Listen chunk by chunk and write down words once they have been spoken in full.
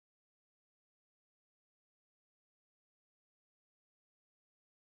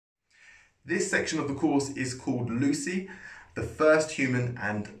This section of the course is called Lucy, the First Human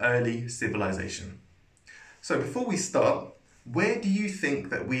and Early Civilization. So before we start, where do you think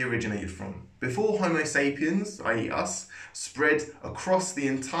that we originated from? Before Homo sapiens, i.e. us, spread across the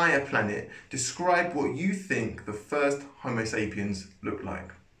entire planet, describe what you think the first Homo sapiens looked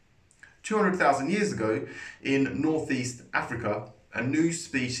like. 200,000 years ago, in northeast Africa, a new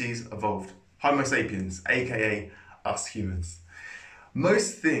species evolved, Homo sapiens, aka us humans.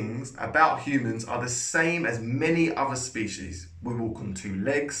 Most things about humans are the same as many other species. We walk on two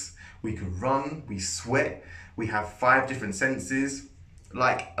legs, we can run, we sweat, we have 5 different senses,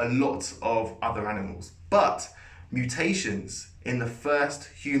 like a lot of other animals. But mutations in the first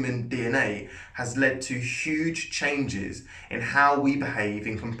human DNA has led to huge changes in how we behave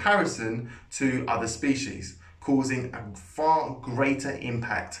in comparison to other species, causing a far greater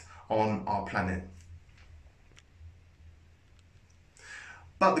impact on our planet.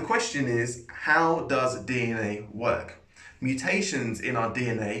 But the question is, how does DNA work? Mutations in our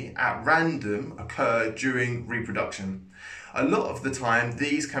DNA at random occur during reproduction. A lot of the time,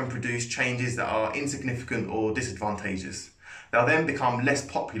 these can produce changes that are insignificant or disadvantageous. They'll then become less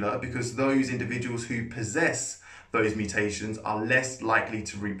popular because those individuals who possess those mutations are less likely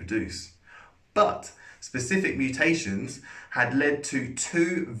to reproduce. But specific mutations had led to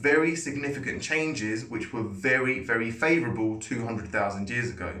 2 very significant changes which were very favourable 200,000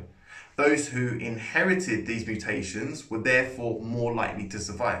 years ago. Those who inherited these mutations were therefore more likely to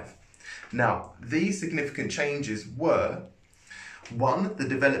survive. Now, these significant changes were 1, the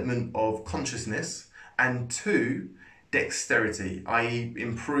development of consciousness, and 2, dexterity, i.e.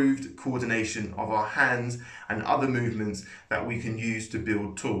 improved coordination of our hands and other movements that we can use to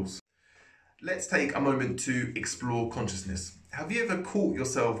build tools. Let's take a moment to explore consciousness. Have you ever caught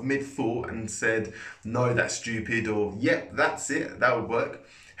yourself mid-thought and said, no, that's stupid, or yep, that's it, that would work?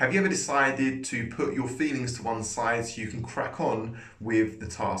 Have you ever decided to put your feelings to one side so you can crack on with the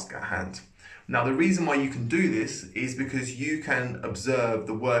task at hand? Now, the reason why you can do this is because you can observe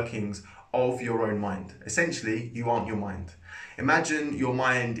the workings of your own mind. Essentially, you aren't your mind. Imagine your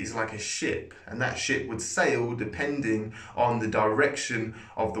mind is like a ship, and that ship would sail depending on the direction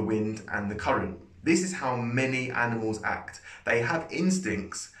of the wind and the current. This is how many animals act. They have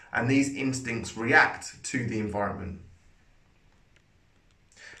instincts, and these instincts react to the environment.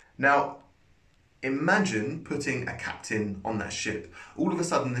 Now, imagine putting a captain on that ship. All of a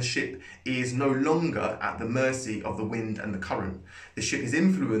sudden, the ship is no longer at the mercy of the wind and the current. The ship is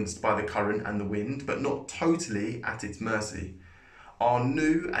influenced by the current and the wind, but not totally at its mercy. Our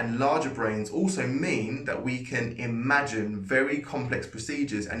new and larger brains also mean that we can imagine very complex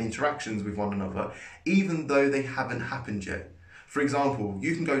procedures and interactions with one another, even though they haven't happened yet. For example,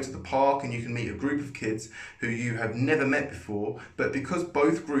 you can go to the park and you can meet a group of kids who you have never met before, but because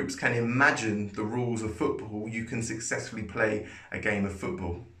both groups can imagine the rules of football, you can successfully play a game of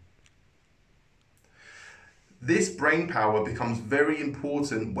football. This brain power becomes very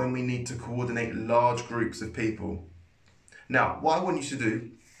important when we need to coordinate large groups of people. Now, what I want you to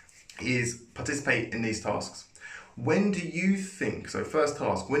do is participate in these tasks. When do you think, so first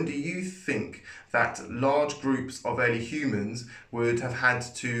task, when do you think that large groups of early humans would have had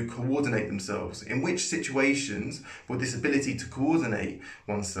to coordinate themselves? In which situations would this ability to coordinate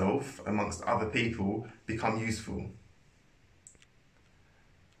oneself amongst other people become useful?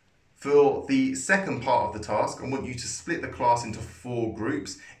 For the second part of the task, I want you to split the class into 4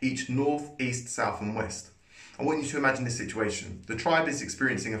 groups, each north, east, south and west. I want you to imagine this situation. The tribe is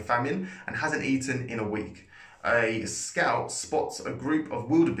experiencing a famine and hasn't eaten in a week. A scout spots a group of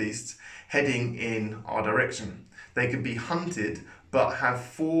wildebeests heading in our direction. They could be hunted but have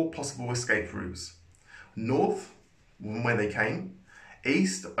 4 possible escape routes. North, from where they came,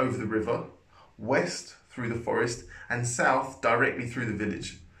 east over the river, west through the forest, and south directly through the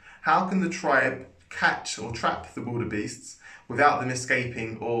village. How can the tribe catch or trap the wildebeests without them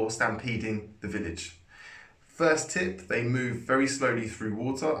escaping or stampeding the village? First tip, they move very slowly through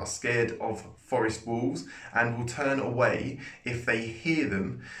water, are scared of forest wolves, and will turn away if they hear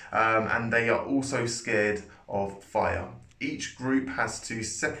them, and they are also scared of fire. Each group has to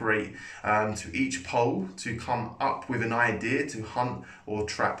separate to each pole to come up with an idea to hunt or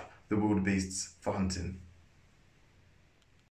trap the wildebeests for hunting.